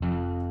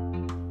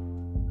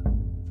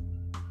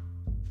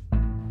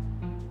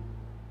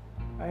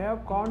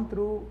have gone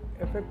through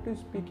effective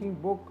speaking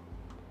book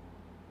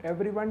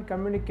Everyone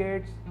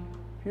Communicates,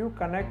 Few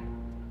Connect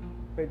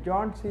by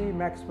John C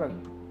Maxwell.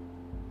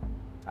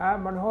 I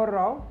am Manohar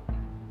Rao.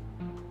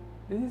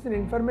 This is an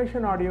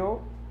information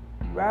audio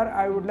where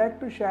I would like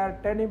to share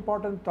 10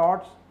 important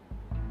thoughts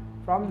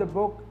from the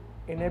book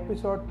in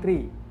episode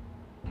 3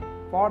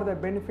 for the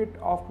benefit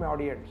of my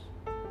audience.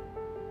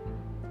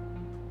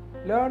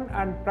 Learn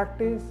and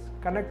practice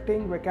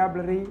connecting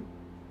vocabulary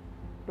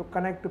to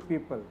connect to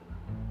people.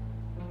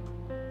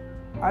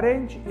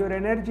 Arrange your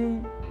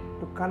energy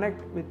to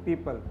connect with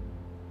people.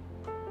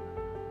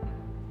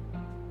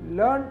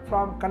 Learn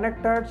from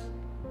connectors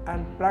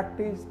and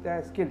practice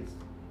their skills.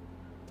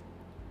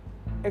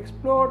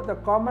 Explore the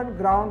common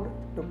ground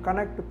to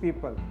connect to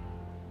people.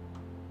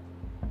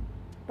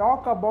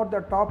 Talk about the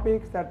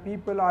topics that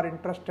people are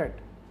interested.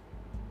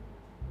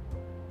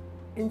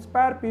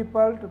 Inspire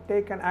people to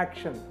take an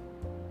action.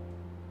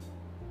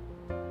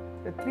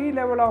 The 3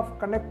 levels of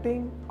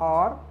connecting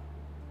are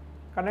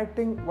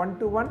connecting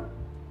one-to-one,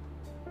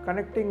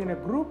 connecting in a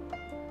group,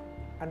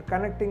 and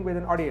connecting with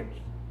an audience.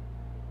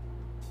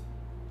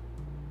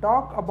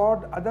 Talk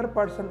about the other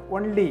person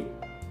only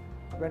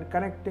when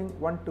connecting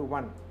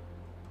one-to-one.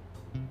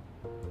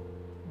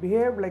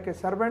 Behave like a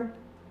servant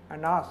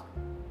and ask,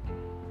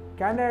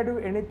 "Can I do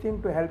anything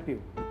to help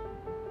you?"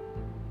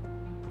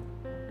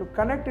 To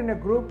connect in a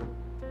group,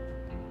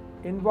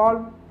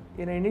 involve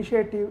in an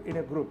initiative in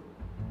a group.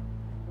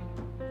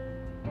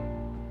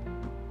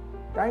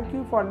 Thank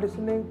you for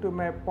listening to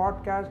my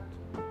podcast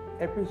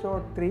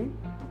episode 3.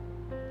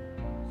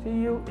 See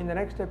you in the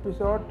next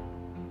episode.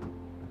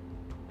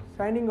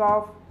 Signing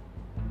off,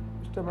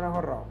 Mr.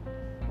 Manohar Rao.